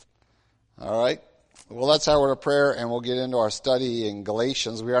All right. Well, let's have a word of prayer, and we'll get into our study in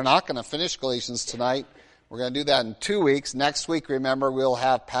Galatians. We are not going to finish Galatians tonight. We're going to do that in 2 weeks. Next week, remember, we'll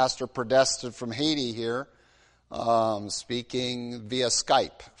have Pastor Podesta from Haiti here, speaking via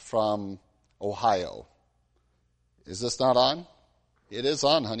Skype from Ohio. Is this not on? It is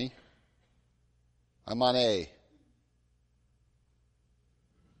on, honey. I'm on A.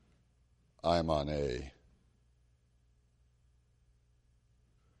 I'm on A.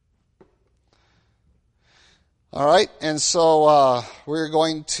 All right, and so we're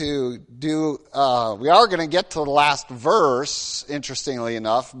going to do, we are going to get to the last verse, interestingly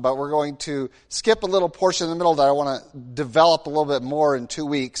enough, but we're going to skip a little portion in the middle that I want to develop a little bit more in 2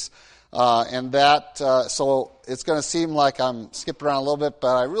 weeks. And that, so it's going to seem like I'm skipping around a little bit,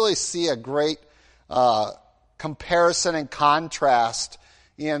 but I really see a great comparison and contrast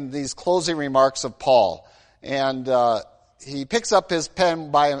in these closing remarks of Paul. And he picks up his pen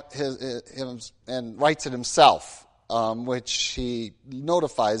by his and writes it himself, which he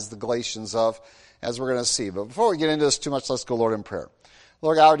notifies the Galatians of, as we're going to see. But before we get into this too much, let's go, Lord, in prayer.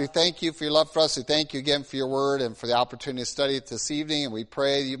 Lord God, we thank you for your love for us. We thank you again for your word and for the opportunity to study it this evening. And we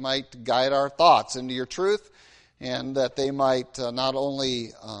pray that you might guide our thoughts into your truth, and that they might not only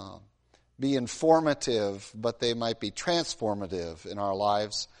be informative, but they might be transformative in our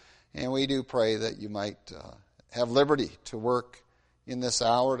lives. And we do pray that you might have liberty to work in this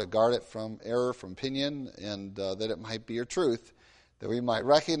hour, to guard it from error, from opinion, and that it might be your truth, that we might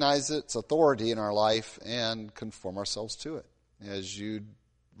recognize its authority in our life and conform ourselves to it as you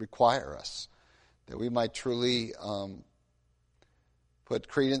require us, that we might truly put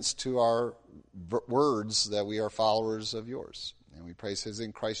credence to our words that we are followers of yours. And we praise his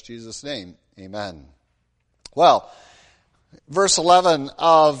in Christ Jesus' name. Amen. Well, verse 11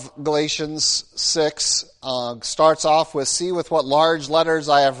 of Galatians 6 starts off with, "See with what large letters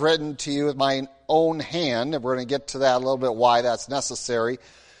I have written to you with my own hand." And we're going to get to that a little bit, why that's necessary.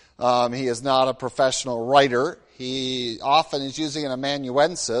 He is not a professional writer. He often is using an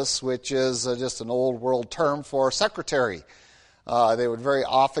amanuensis, which is just an old world term for secretary. They would very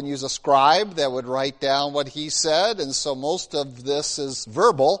often use a scribe that would write down what he said, and so most of this is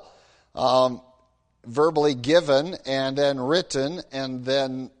verbal, verbally given and then written, and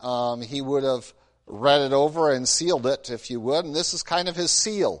then he would have read it over and sealed it, if you would, and this is kind of his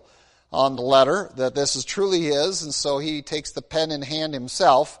seal on the letter, that this is truly his, and so he takes the pen in hand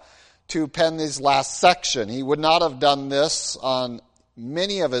himself to pen this last section. He would not have done this on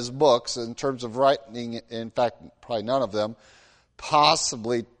many of his books in terms of writing, in fact, probably none of them,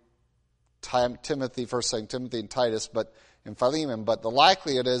 possibly Timothy, 1st, 2nd Timothy, and Titus, but in Philemon. But the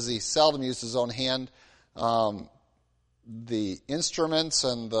likelihood is he seldom used his own hand. The instruments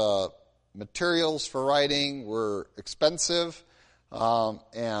and the materials for writing were expensive,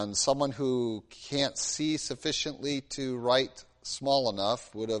 and someone who can't see sufficiently to write small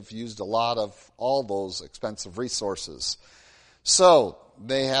enough would have used a lot of all those expensive resources. So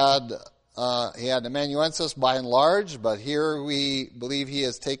they had he had amanuensis by and large, but here we believe he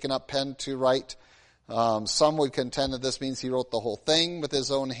has taken up pen to write. Some would contend that this means he wrote the whole thing with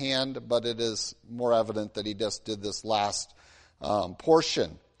his own hand, but it is more evident that he just did this last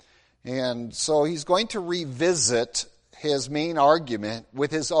portion. And so he's going to revisit his main argument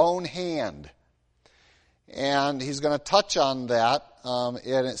with his own hand. And he's going to touch on that,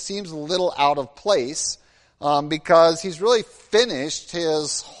 and it seems a little out of place because he's really finished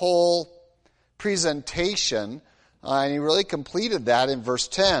his whole presentation, and he really completed that in verse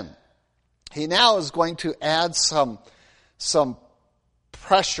 10. He now is going to add some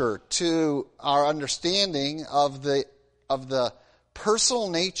pressure to our understanding of the personal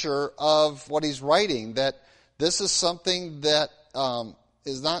nature of what he's writing, that this is something that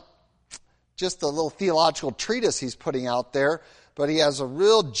is not just a little theological treatise he's putting out there, but he has a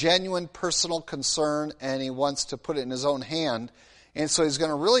real genuine personal concern, and he wants to put it in his own hand. And so he's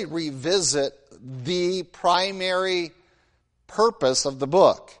going to really revisit the primary purpose of the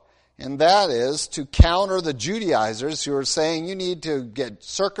book, and that is to counter the Judaizers who are saying you need to get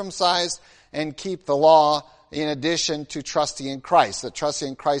circumcised and keep the law in addition to trusting in Christ, that trusting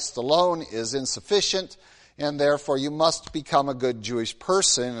in Christ alone is insufficient, and therefore you must become a good Jewish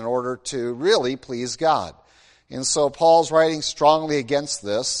person in order to really please God. And so Paul's writing strongly against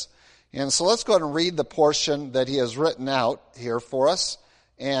this. And so let's go ahead and read the portion that he has written out here for us,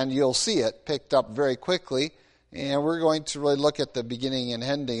 and you'll see it picked up very quickly. And we're going to really look at the beginning and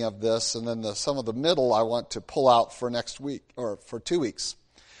ending of this, and then some of the middle I want to pull out for next week, or for 2 weeks.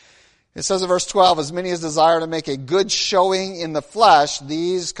 It says in verse 12, "As many as desire to make a good showing in the flesh,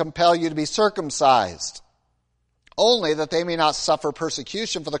 these compel you to be circumcised. only that they may not suffer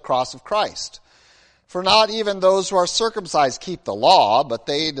persecution for the cross of Christ. For not even those who are circumcised keep the law, but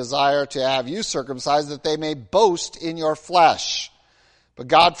they desire to have you circumcised, that they may boast in your flesh. But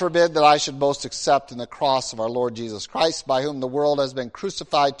God forbid that I should boast except in the cross of our Lord Jesus Christ, by whom the world has been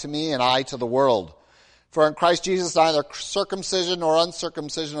crucified to me, and I to the world. For in Christ Jesus neither circumcision nor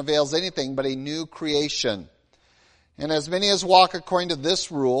uncircumcision avails anything, but a new creation. And as many as walk according to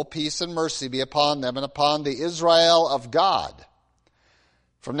this rule, peace and mercy be upon them and upon the Israel of God.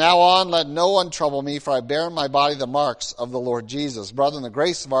 From now on, let no one trouble me, for I bear in my body the marks of the Lord Jesus. Brethren, the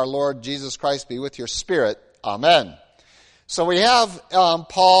grace of our Lord Jesus Christ be with your spirit. Amen. So we have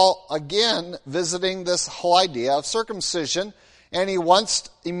Paul again visiting this whole idea of circumcision, and he wants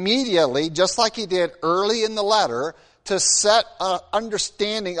immediately, just like he did early in the letter, to set an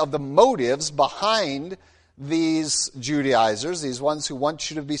understanding of the motives behind these Judaizers, these ones who want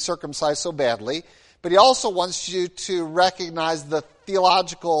you to be circumcised so badly. But he also wants you to recognize the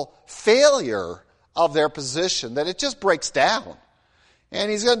theological failure of their position, that it just breaks down. And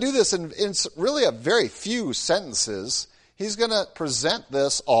he's going to do this in really a very few sentences. He's going to present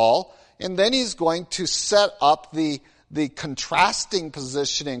this all, and then he's going to set up the contrasting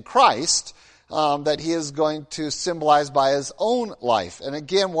position in Christ that he is going to symbolize by his own life. And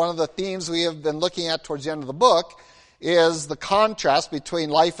again, one of the themes we have been looking at towards the end of the book is the contrast between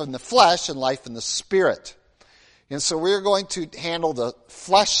life in the flesh and life in the spirit. And so we're going to handle the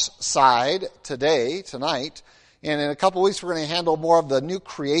flesh side tonight, and in a couple of weeks we're going to handle more of the new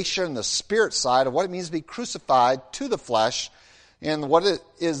creation, the spirit side of what it means to be crucified to the flesh, and what it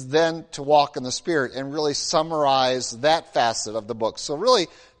is then to walk in the spirit, and really summarize that facet of the book. So really,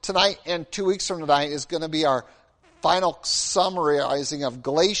 tonight and 2 weeks from tonight is going to be our final summarizing of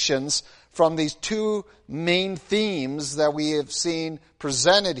Galatians from these two main themes that we have seen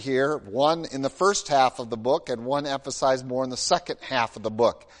presented here, one in the first half of the book and one emphasized more in the second half of the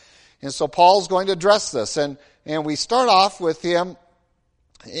book. And so Paul's going to address this, and we start off with him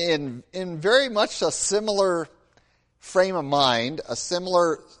in very much a similar frame of mind, a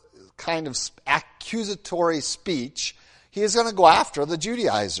similar kind of accusatory speech. He is going to go after the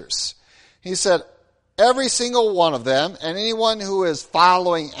Judaizers. He said, every single one of them, and anyone who is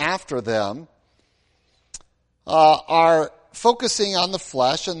following after them, are focusing on the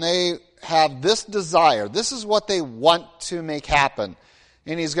flesh, and they have this desire. This is what they want to make happen.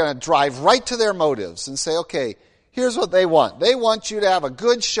 And he's going to drive right to their motives and say, okay, here's what they want. They want you to have a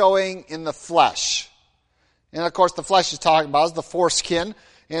good showing in the flesh. And of course, the flesh he's talking about is the foreskin.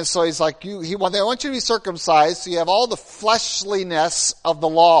 And so he's like, they want you to be circumcised, so you have all the fleshliness of the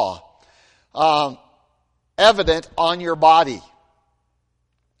law evident on your body.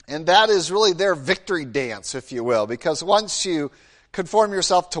 And that is really their victory dance, if you will, because once you conform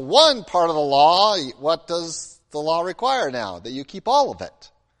yourself to one part of the law, what does the law require now? That you keep all of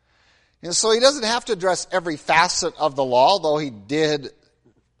it. And so he doesn't have to address every facet of the law, though he did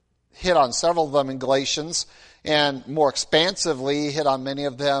hit on several of them in Galatians, and more expansively hit on many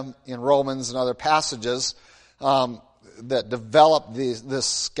of them in Romans and other passages that develop this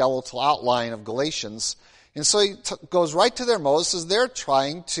skeletal outline of Galatians. And so he goes right to their motives, says they're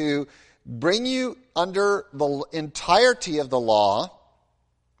trying to bring you under the entirety of the law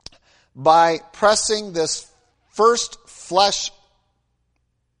by pressing this first flesh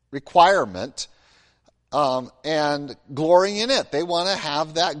requirement and glorying in it. They want to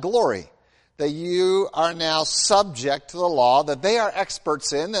have that glory, that you are now subject to the law that they are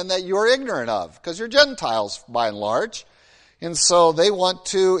experts in and that you're ignorant of, because you're Gentiles by and large. And so they want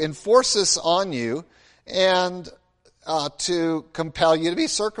to enforce this on you and to compel you to be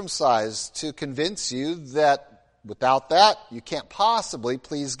circumcised, to convince you that without that you can't possibly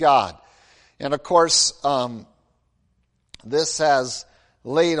please God. And of course, this has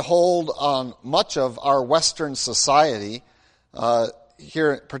laid hold on much of our Western society,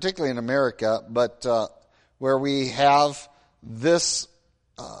 here, particularly in America, but where we have this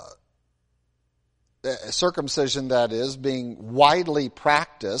circumcision, that is, being widely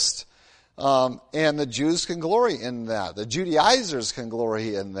practiced, and the Jews can glory in that. The Judaizers can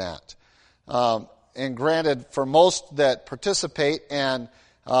glory in that. And granted, for most that participate and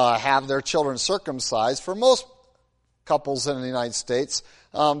have their children circumcised, for most couples in the United States,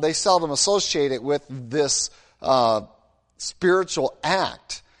 they seldom associate it with this spiritual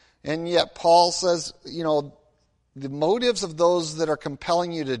act. And yet Paul says, the motives of those that are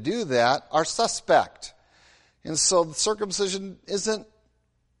compelling you to do that are suspect. And so the circumcision isn't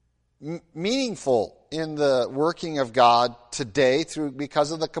meaningful in the working of God today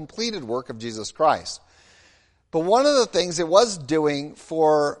because of the completed work of Jesus Christ. But one of the things it was doing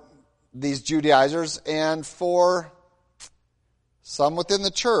for these Judaizers and for Some within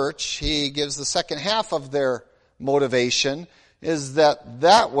the church, he gives the second half of their motivation, is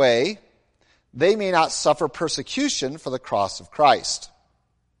that way they may not suffer persecution for the cross of Christ.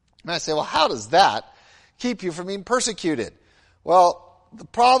 And I say, well, how does that keep you from being persecuted? Well, the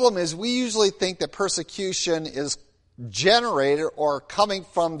problem is we usually think that persecution is generated or coming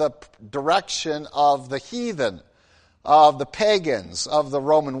from the direction of the heathen, of the pagans, of the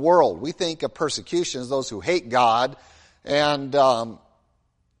Roman world. We think of persecution as those who hate God and are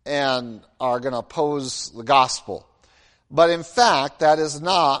going to oppose the gospel. But in fact, that is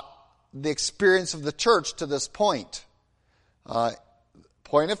not the experience of the church to this point.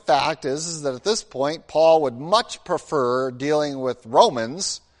 Point of fact is that at this point, Paul would much prefer dealing with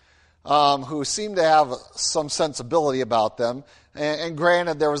Romans, who seem to have some sensibility about them. And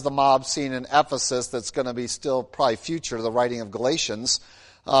granted, there was the mob scene in Ephesus that's going to be still probably future to the writing of Galatians,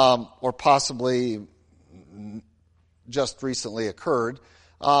 or possibly just recently occurred.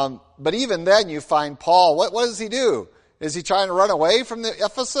 But even then you find Paul, what does he do? Is he trying to run away from the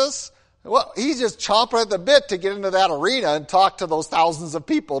Ephesus? Well, he's just chomping at the bit to get into that arena and talk to those thousands of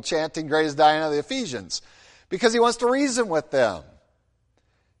people chanting Great is Diana of the Ephesians, because he wants to reason with them.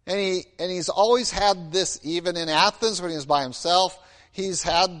 And he's always had this, even in Athens when he was by himself, he's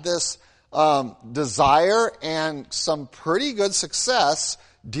had this desire and some pretty good success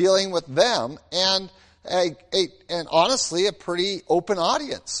dealing with them, and honestly a pretty open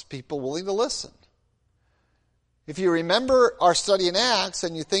audience, people willing to listen. If you remember our study in Acts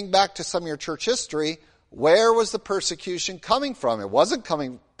and you think back to some of your church history, where was the persecution coming from? It wasn't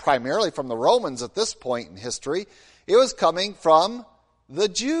coming primarily from the Romans at this point in history. It was coming from the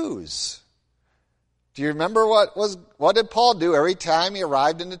Jews. Do you remember what did Paul do every time he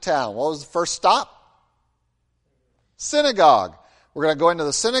arrived into town? What was the first stop? Synagogue. We're going to go into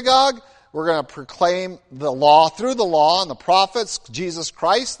the synagogue. We're going to proclaim the law through the law and the prophets, Jesus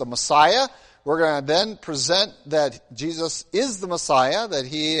Christ, the Messiah. We're going to then present that Jesus is the Messiah, that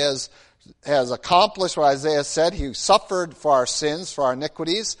he has accomplished what Isaiah said. He suffered for our sins, for our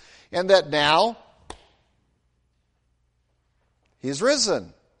iniquities, and that now he's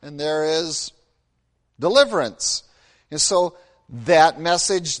risen, and there is deliverance. And so that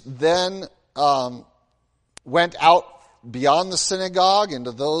message then went out beyond the synagogue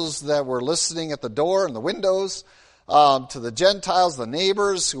into those that were listening at the door and the windows, to the Gentiles, the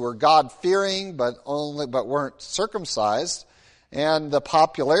neighbors who were God-fearing but weren't circumcised. And the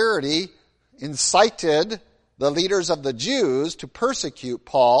popularity incited the leaders of the Jews to persecute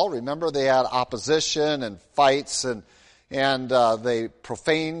Paul. Remember, they had opposition and fights, and they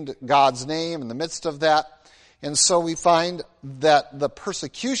profaned God's name in the midst of that. And so we find that the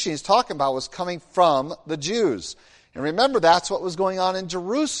persecution he's talking about was coming from the Jews. And remember, that's what was going on in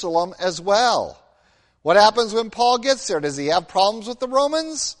Jerusalem as well. What happens when Paul gets there? Does he have problems with the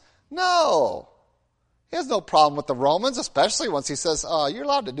Romans? No. He has no problem with the Romans, especially once he says, you're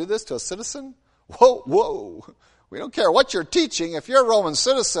allowed to do this to a citizen? Whoa. We don't care what you're teaching. If you're a Roman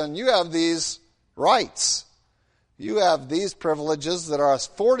citizen, you have these rights. You have these privileges that are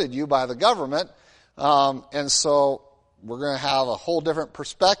afforded you by the government. And so we're going to have a whole different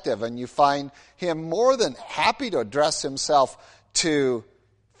perspective. And you find him more than happy to address himself to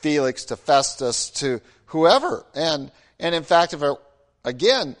Felix, to Festus, to whoever. And in fact, the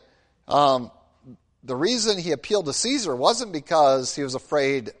reason he appealed to Caesar wasn't because he was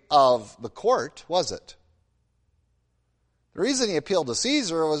afraid of the court, was it? The reason he appealed to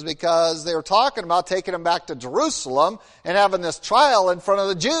Caesar was because they were talking about taking him back to Jerusalem and having this trial in front of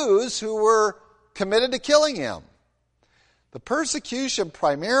the Jews who were committed to killing him. The persecution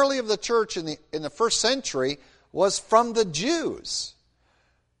primarily of the church in the first century was from the Jews.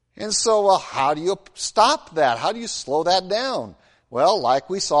 And so, how do you stop that? How do you slow that down? Well, like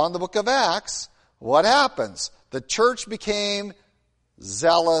we saw in the book of Acts, what happens? The church became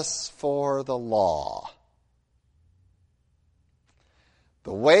zealous for the law.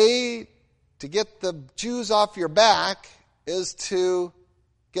 The way to get the Jews off your back is to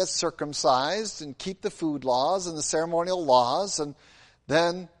get circumcised and keep the food laws and the ceremonial laws, and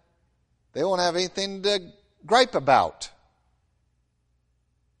then they won't have anything to gripe about.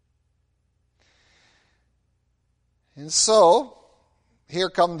 And so, here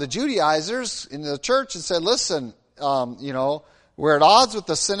come the Judaizers in the church and said, listen, we're at odds with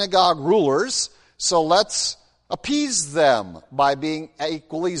the synagogue rulers, so let's appease them by being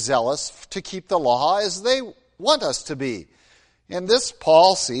equally zealous to keep the law as they want us to be. And this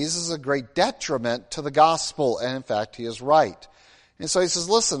Paul sees as a great detriment to the gospel, and in fact he is right. And so he says,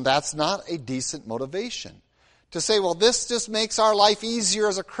 listen, that's not a decent motivation. To say, well, this just makes our life easier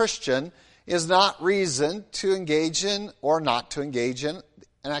as a Christian, is not reason to engage in or not to engage in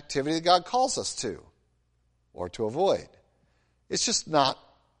an activity that God calls us to or to avoid. It's just not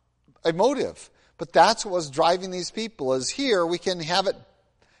a motive. But that's what was driving these people, is here we can have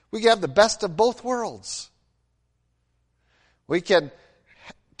the best of both worlds. We can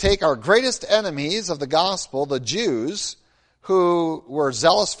take our greatest enemies of the gospel, the Jews, who were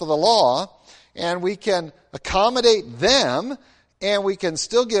zealous for the law, and we can accommodate them, and we can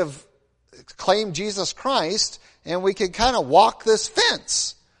still claim Jesus Christ, and we can kind of walk this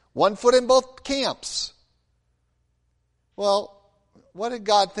fence, one foot in both camps. Well, what did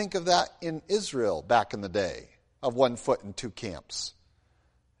God think of that in Israel back in the day, of 1 foot in 2 camps?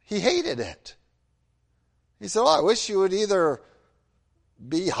 He hated it. He said, I wish you would either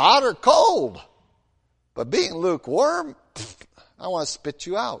be hot or cold. But being lukewarm, I want to spit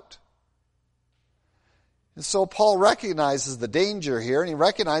you out. And so Paul recognizes the danger here, and he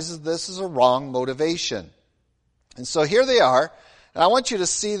recognizes this is a wrong motivation. And so here they are, and I want you to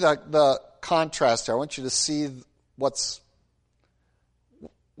see the contrast here. I want you to see what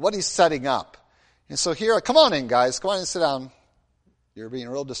he's setting up. And so here, come on in, guys. Come on and sit down. You're being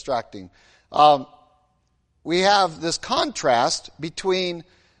real distracting. We have this contrast between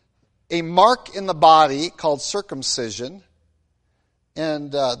a mark in the body called circumcision,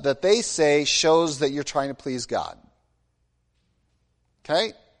 and that they say shows that you're trying to please God.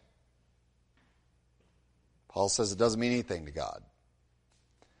 Okay? Paul says it doesn't mean anything to God.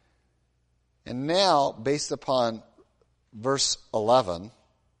 And now, based upon verse 11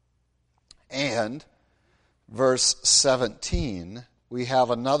 and verse 17, we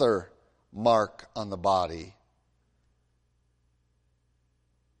have another mark on the body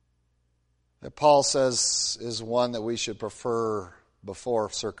that Paul says is one that we should prefer before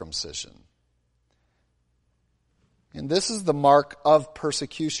circumcision. And this is the mark of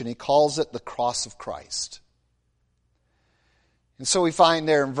persecution. He calls it the cross of Christ. And so we find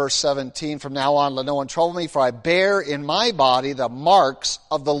there in verse 17, from now on, let no one trouble me, for I bear in my body the marks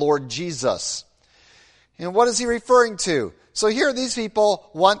of the Lord Jesus. And what is he referring to? So here these people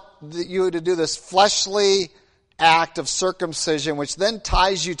want you to do this fleshly act of circumcision, which then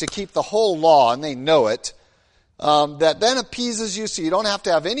ties you to keep the whole law, and they know it, that then appeases you so you don't have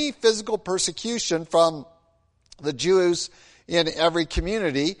to have any physical persecution from the Jews in every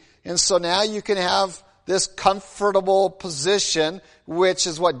community. And so now you can have this comfortable position, which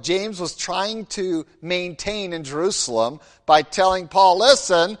is what James was trying to maintain in Jerusalem by telling Paul,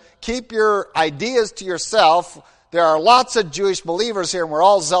 listen, keep your ideas to yourself. There are lots of Jewish believers here, and we're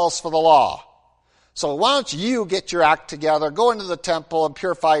all zealous for the law. So why don't you get your act together, go into the temple and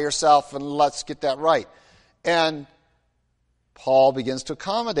purify yourself, and let's get that right. And Paul begins to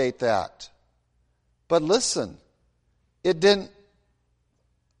accommodate that. But listen, it didn't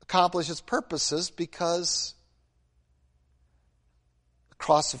accomplish its purposes, because the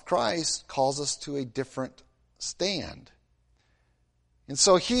cross of Christ calls us to a different stand. And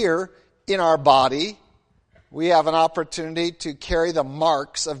so here, in our body, we have an opportunity to carry the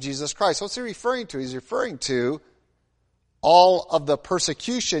marks of Jesus Christ. What's he referring to? He's referring to all of the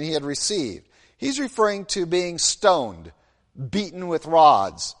persecution he had received. He's referring to being stoned, beaten with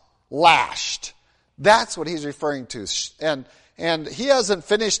rods, lashed. That's what he's referring to. And he hasn't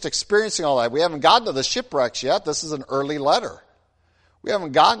finished experiencing all that. We haven't gotten to the shipwrecks yet. This is an early letter. We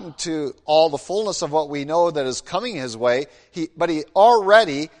haven't gotten to all the fullness of what we know that is coming his way. But he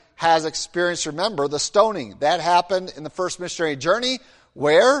already has experienced, remember, the stoning. That happened in the first missionary journey.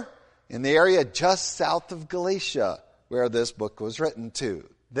 Where? In the area just south of Galatia, where this book was written to.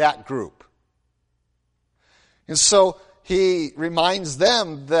 That group. And so he reminds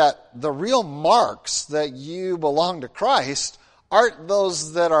them that the real marks that you belong to Christ aren't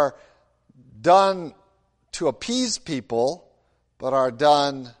those that are done to appease people, but are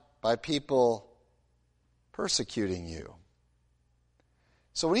done by people persecuting you.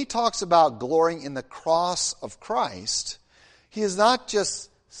 So when he talks about glorying in the cross of Christ, he is not just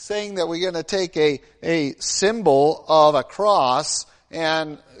saying that we're going to take a symbol of a cross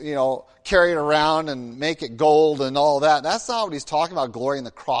and, carry it around and make it gold and all that. That's not what he's talking about, glorying in the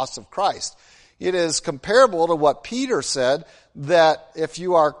cross of Christ. It is comparable to what Peter said, that if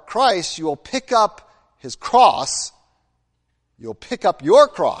you are Christ, you will pick up his cross, you'll pick up your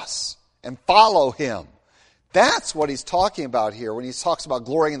cross and follow him. That's what he's talking about here when he talks about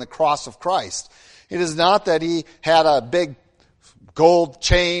glorying in the cross of Christ. It is not that he had a big gold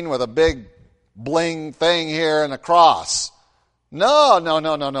chain with a big bling thing here and a cross. No.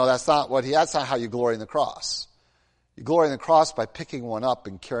 That's not how you glory in the cross. You glory in the cross by picking one up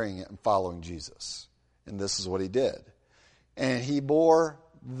and carrying it and following Jesus. And this is what he did. And he bore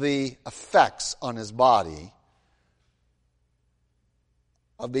the effects on his body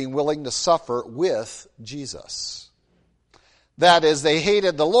of being willing to suffer with Jesus. That is, they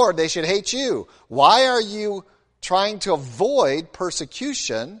hated the Lord, they should hate you. Why are you trying to avoid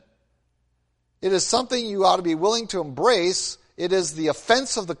persecution? It is something you ought to be willing to embrace. It is the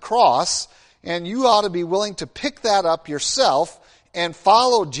offense of the cross, and you ought to be willing to pick that up yourself and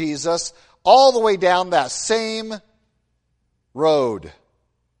follow Jesus all the way down that same road.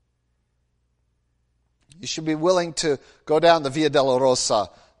 You should be willing to go down the Via Dolorosa,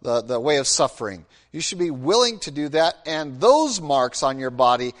 the way of suffering. You should be willing to do that, and those marks on your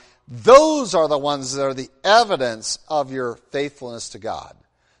body, those are the ones that are the evidence of your faithfulness to God.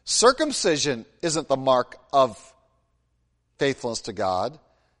 Circumcision isn't the mark of faithfulness to God.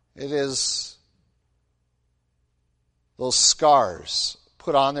 It is those scars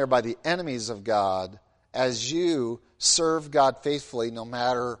put on there by the enemies of God as you serve God faithfully no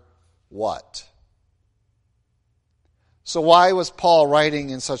matter what. So why was Paul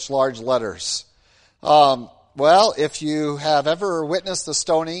writing in such large letters? Well, if you have ever witnessed the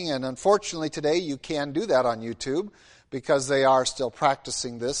stoning, and unfortunately today you can do that on YouTube because they are still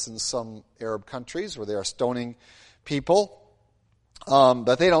practicing this in some Arab countries where they are stoning people,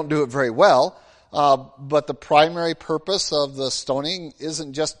 but they don't do it very well. But the primary purpose of the stoning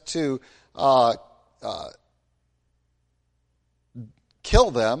isn't just to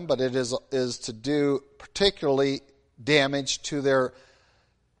kill them, but it is to do particularly damage to their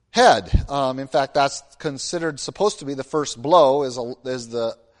head. In fact, that's considered supposed to be the first blow, is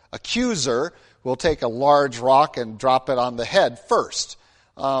the accuser will take a large rock and drop it on the head first.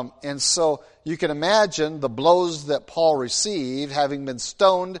 And so you can imagine the blows that Paul received, having been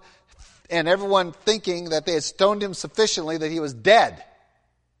stoned, and everyone thinking that they had stoned him sufficiently that he was dead.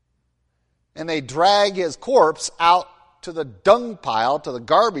 And they drag his corpse out to the dung pile, to the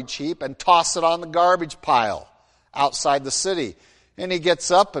garbage heap, and toss it on the garbage pile outside the city. And he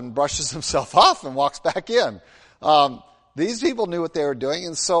gets up and brushes himself off and walks back in. These people knew what they were doing,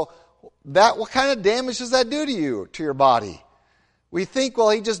 and so what kind of damage does that do to you, to your body? We think, well,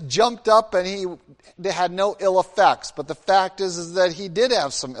 he just jumped up and he had no ill effects. But the fact is that he did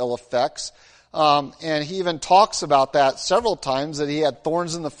have some ill effects. And he even talks about that several times, that he had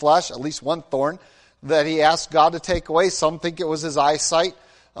thorns in the flesh, at least one thorn, that he asked God to take away. Some think it was his eyesight.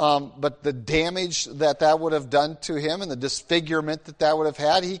 But the damage that would have done to him and the disfigurement that would have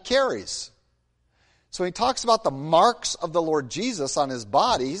had, he carries. So he talks about the marks of the Lord Jesus on his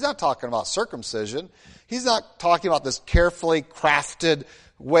body. He's not talking about circumcision. He's not talking about this carefully crafted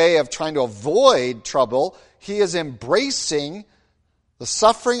way of trying to avoid trouble. He is embracing the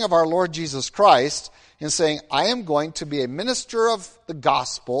suffering of our Lord Jesus Christ and saying, I am going to be a minister of the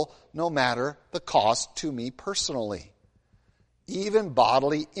gospel no matter the cost to me personally, even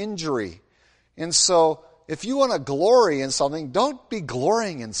bodily injury. And so if you want to glory in something, don't be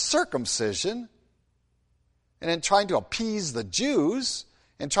glorying in circumcision and in trying to appease the Jews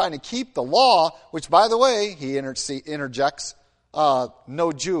and trying to keep the law, which, by the way, he interjects,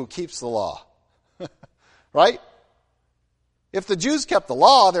 no Jew keeps the law. Right? If the Jews kept the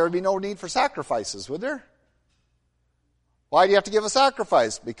law, there would be no need for sacrifices, would there? Why do you have to give a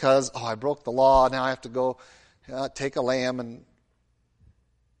sacrifice? Because, I broke the law, now I have to go take a lamb, and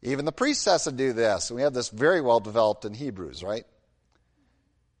even the priest has to do this. And we have this very well developed in Hebrews, right?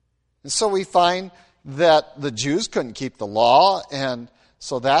 And so we find that the Jews couldn't keep the law, and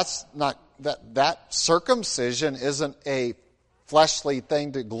so that's not that circumcision isn't a fleshly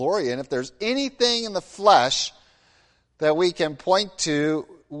thing to glory in. If there's anything in the flesh that we can point to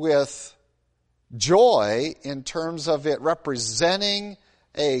with joy in terms of it representing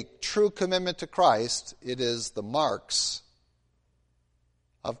a true commitment to Christ, it is the marks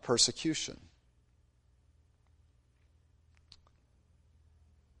of persecution.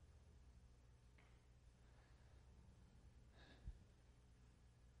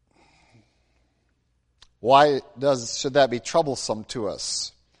 Why should that be troublesome to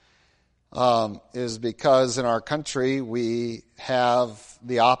us? Is because in our country we have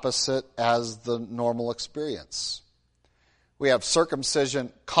the opposite as the normal experience. We have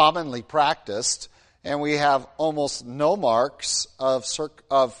circumcision commonly practiced, and we have almost no marks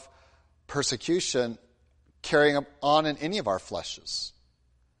of persecution carrying on in any of our fleshes.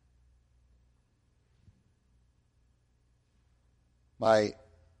 My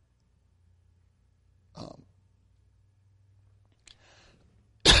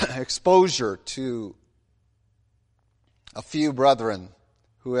exposure to a few brethren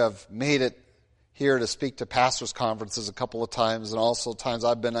who have made it here to speak to pastors' conferences a couple of times, and also times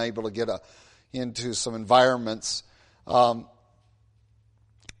I've been able to get into some environments.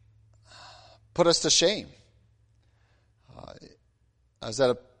 put us to shame. I was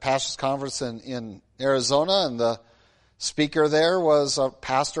at a pastor's conference in Arizona, and the speaker there was a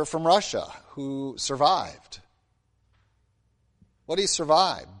pastor from Russia who survived. What did he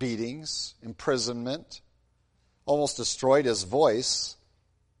survive? Beatings, imprisonment, almost destroyed his voice.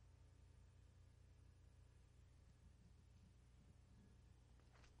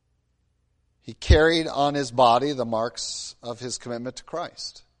 He carried on his body the marks of his commitment to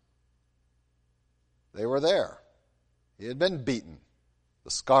Christ. They were there. He had been beaten.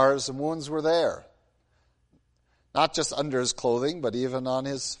 The scars and wounds were there. Not just under his clothing, but even on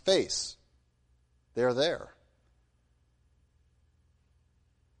his face. They're there.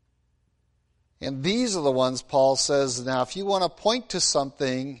 And these are the ones Paul says, now if you want to point to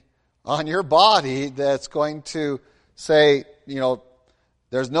something on your body that's going to say,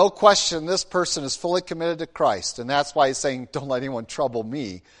 there's no question this person is fully committed to Christ. And that's why he's saying, don't let anyone trouble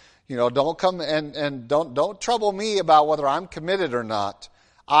me. Don't come and don't trouble me about whether I'm committed or not.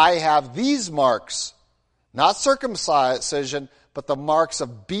 I have these marks, not circumcision, but the marks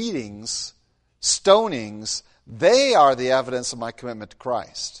of beatings, stonings. They are the evidence of my commitment to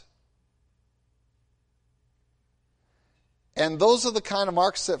Christ. And those are the kind of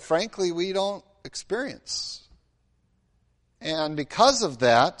marks that, frankly, we don't experience. And because of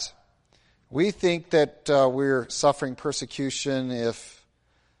that, we think that we're suffering persecution if,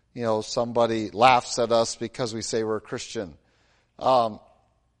 somebody laughs at us because we say we're a Christian.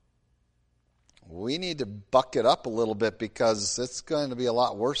 We need to buck it up a little bit because it's going to be a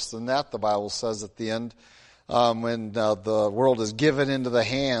lot worse than that, the Bible says at the end, when the world is given into the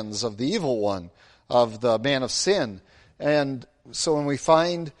hands of the evil one, of the man of sin. And so when we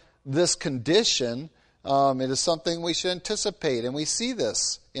find this condition, it is something we should anticipate. And we see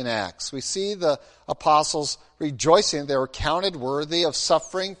this in Acts. We see the apostles rejoicing. They were counted worthy of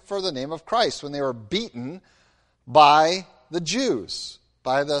suffering for the name of Christ when they were beaten by the Jews,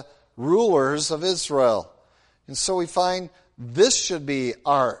 by the rulers of Israel. And so we find this should be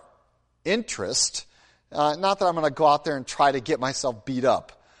our interest. Not that I'm going to go out there and try to get myself beat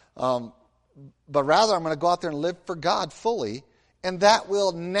up. But rather I'm going to go out there and live for God fully, and that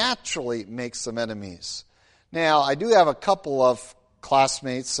will naturally make some enemies. Now, I do have a couple of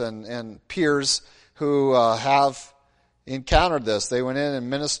classmates and peers who have encountered this. They went in and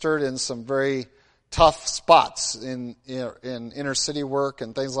ministered in some very tough spots in inner city work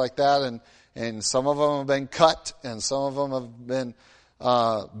and things like that, and some of them have been cut, and some of them have been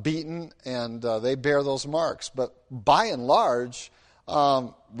beaten, and they bear those marks. But by and large,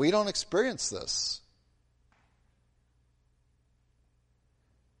 we don't experience this.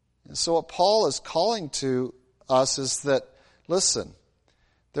 And so what Paul is calling to us is that, listen,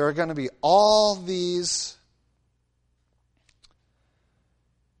 there are going to be all these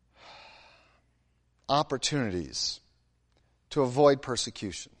opportunities to avoid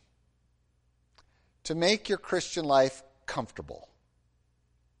persecution, to make your Christian life comfortable.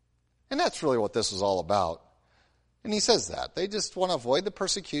 And that's really what this is all about. And he says that. They just want to avoid the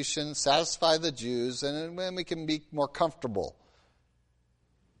persecution, satisfy the Jews, and then we can be more comfortable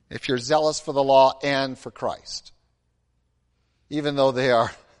if you're zealous for the law and for Christ, even though they are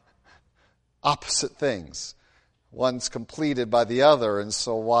opposite things. One's completed by the other, and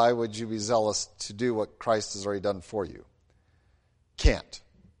so why would you be zealous to do what Christ has already done for you? Can't.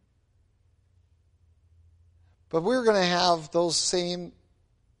 But we're going to have those same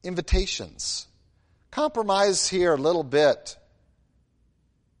invitations. Compromise here a little bit,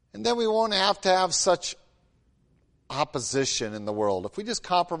 and then we won't have to have such opposition in the world. If we just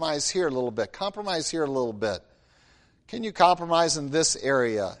compromise here a little bit, compromise here a little bit. Can you compromise in this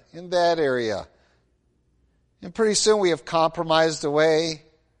area, in that area? And pretty soon we have compromised away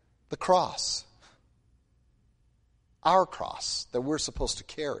the cross. Our cross that we're supposed to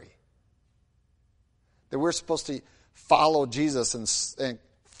carry. That we're supposed to follow Jesus and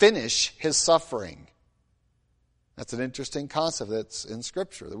finish his suffering. That's an interesting concept that's in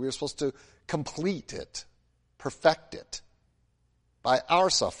Scripture, that we're supposed to complete it, perfect it by our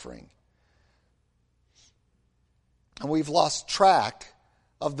suffering. And we've lost track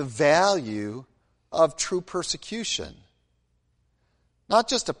of the value of true persecution. Not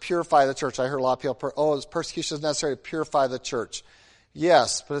just to purify the church. I heard a lot of people, persecution is necessary to purify the church.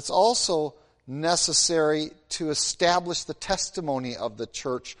 Yes, but it's also necessary to establish the testimony of the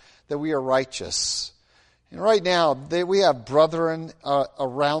church that we are righteous. And right now, we have brethren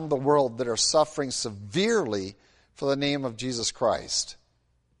around the world that are suffering severely for the name of Jesus Christ.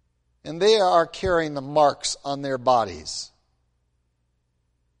 And they are carrying the marks on their bodies.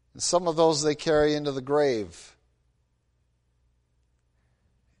 And some of those they carry into the grave.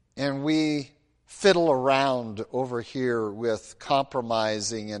 And we fiddle around over here with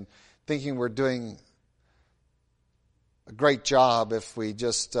compromising and thinking we're doing a great job if we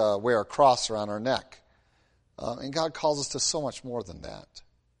just wear a cross around our neck. And God calls us to so much more than that.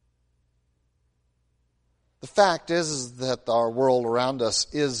 The fact is that our world around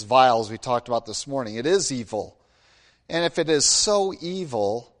us is vile, as we talked about this morning. It is evil. And if it is so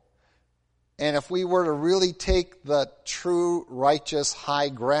evil, and if we were to really take the true, righteous, high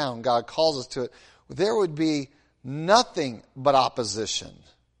ground God calls us to it, there would be nothing but opposition.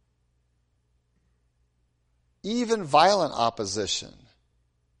 Even violent opposition.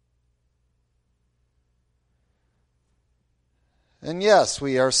 And yes,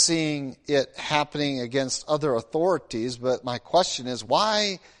 we are seeing it happening against other authorities, but my question is,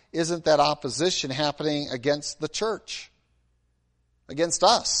 why isn't that opposition happening against the church? Against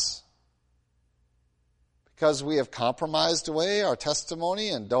us? Because we have compromised away our testimony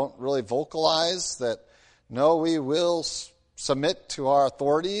and don't really vocalize that, no, we will submit to our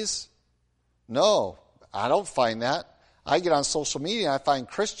authorities? No, I don't find that. I get on social media and I find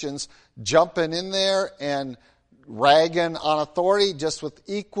Christians jumping in there and ragging on authority just with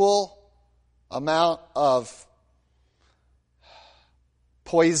equal amount of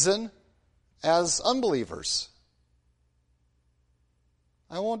poison as unbelievers.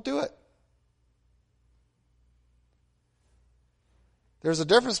 I won't do it. There's a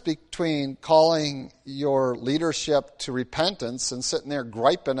difference between calling your leadership to repentance and sitting there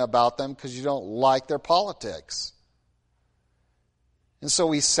griping about them because you don't like their politics. And so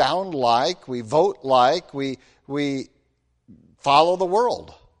we sound like, we vote like, we follow the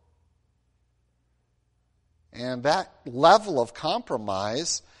world. And that level of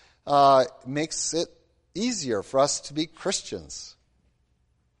compromise makes it easier for us to be Christians.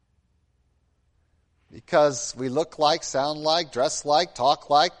 Because we look like, sound like, dress like, talk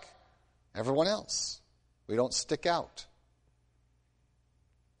like everyone else. We don't stick out.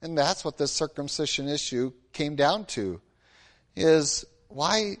 And that's what this circumcision issue came down to, is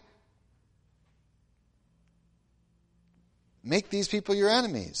why make these people your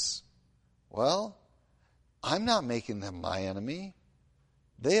enemies? Well, I'm not making them my enemy.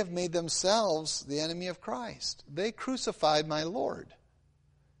 They have made themselves the enemy of Christ. They crucified my Lord.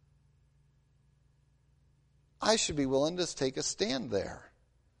 I should be willing to take a stand there.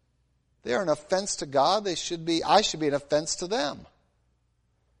 They are an offense to God. I should be an offense to them.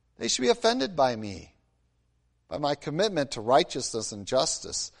 They should be offended by me, by my commitment to righteousness and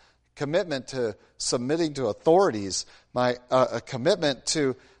justice, commitment to submitting to authorities, my a commitment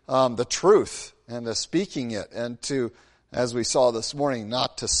to the truth and to speaking it, and to, as we saw this morning,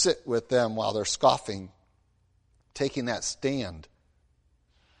 not to sit with them while they're scoffing, taking that stand.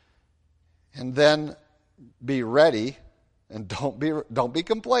 And then be ready, and don't be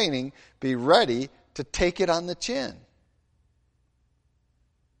complaining, be ready to take it on the chin.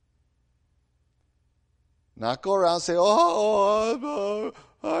 Not go around and say,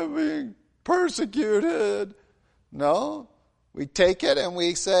 I'm being persecuted. No, we take it and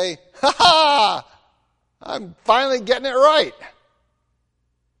we say, I'm finally getting it right.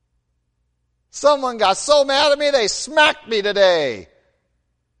 Someone got so mad at me, they smacked me today.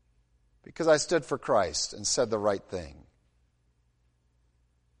 Because I stood for Christ and said the right thing.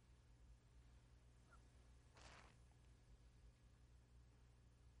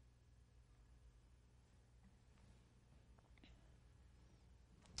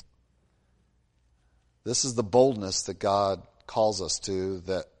 This is the boldness that God calls us to,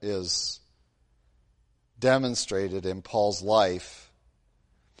 that is demonstrated in Paul's life.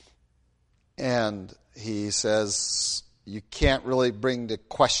 And he says, you can't really bring to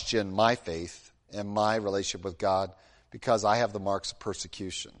question my faith and my relationship with God because I have the marks of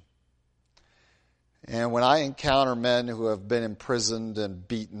persecution. And when I encounter men who have been imprisoned and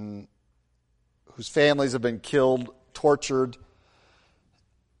beaten, whose families have been killed, tortured,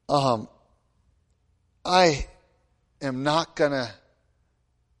 I am not going to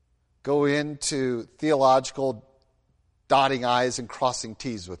go into theological dotting I's and crossing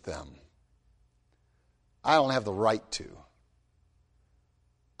T's with them. I don't have the right to.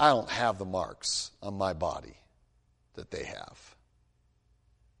 I don't have the marks on my body that they have.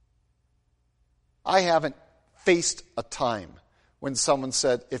 I haven't faced a time when someone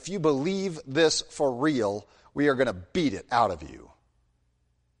said, if you believe this for real, we are going to beat it out of you,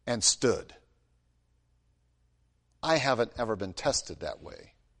 and stood. I haven't ever been tested that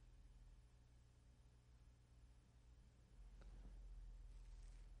way.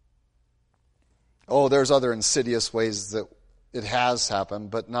 Oh, there's other insidious ways that it has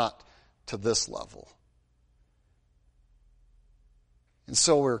happened, but not to this level. And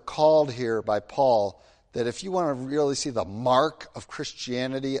so we're called here by Paul that if you want to really see the mark of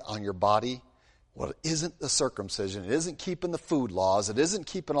Christianity on your body, well, it isn't the circumcision. It isn't keeping the food laws. It isn't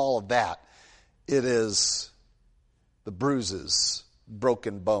keeping all of that. It is the bruises,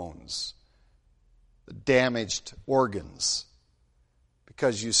 broken bones, the damaged organs,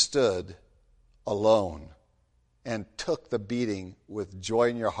 because you stood alone and took the beating with joy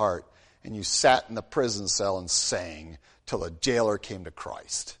in your heart, and you sat in the prison cell and sang till the jailer came to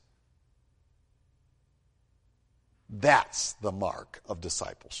Christ. That's the mark of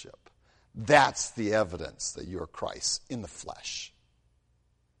discipleship. That's the evidence that you are Christ in the flesh.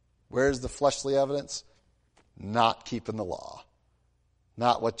 Where's the fleshly evidence? Not keeping the law.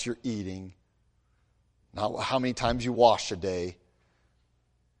 Not what you're eating. Not how many times you wash a day.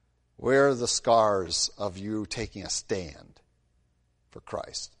 Where are the scars of you taking a stand for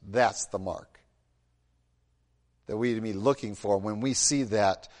Christ? That's the mark that we need to be looking for. When we see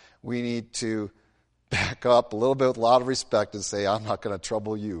that, we need to back up a little bit with a lot of respect and say, I'm not going to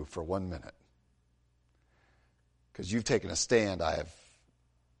trouble you for 1 minute. Because you've taken a stand I have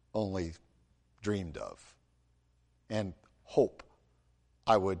only dreamed of and hope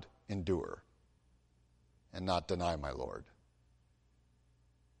I would endure and not deny my Lord.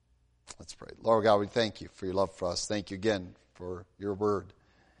 Let's pray. Lord God, we thank you for your love for us. Thank you again for your word.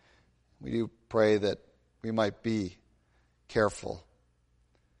 We do pray that we might be careful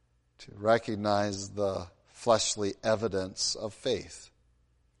to recognize the fleshly evidence of faith,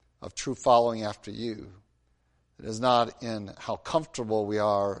 of true following after you. It is not in how comfortable we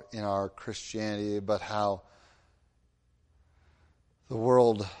are in our Christianity, but how the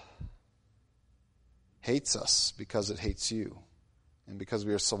world hates us because it hates you and because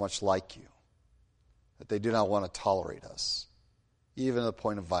we are so much like you, that they do not want to tolerate us, even to the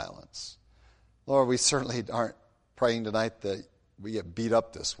point of violence. Lord, we certainly aren't praying tonight that we get beat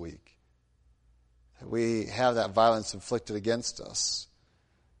up this week, that we have that violence inflicted against us.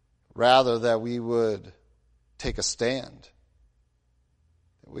 Rather, that we would take a stand,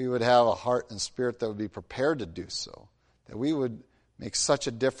 that we would have a heart and spirit that would be prepared to do so, that we would make such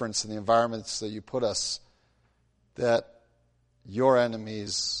a difference in the environments that you put us, that your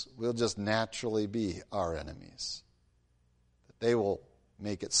enemies will just naturally be our enemies, that they will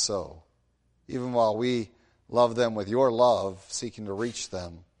make it so. Even while we love them with your love, seeking to reach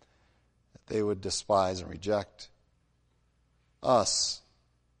them, that they would despise and reject us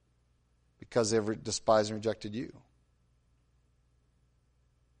because they've despised and rejected you.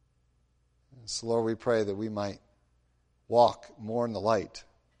 And so, Lord, we pray that we might walk more in the light,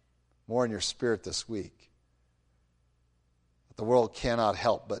 more in your spirit this week. That the world cannot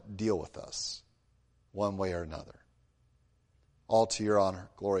help but deal with us one way or another. All to your honor,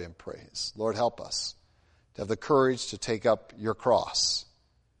 glory, and praise. Lord, help us to have the courage to take up your cross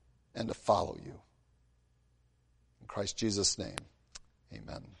and to follow you. In Christ Jesus' name,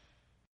 amen.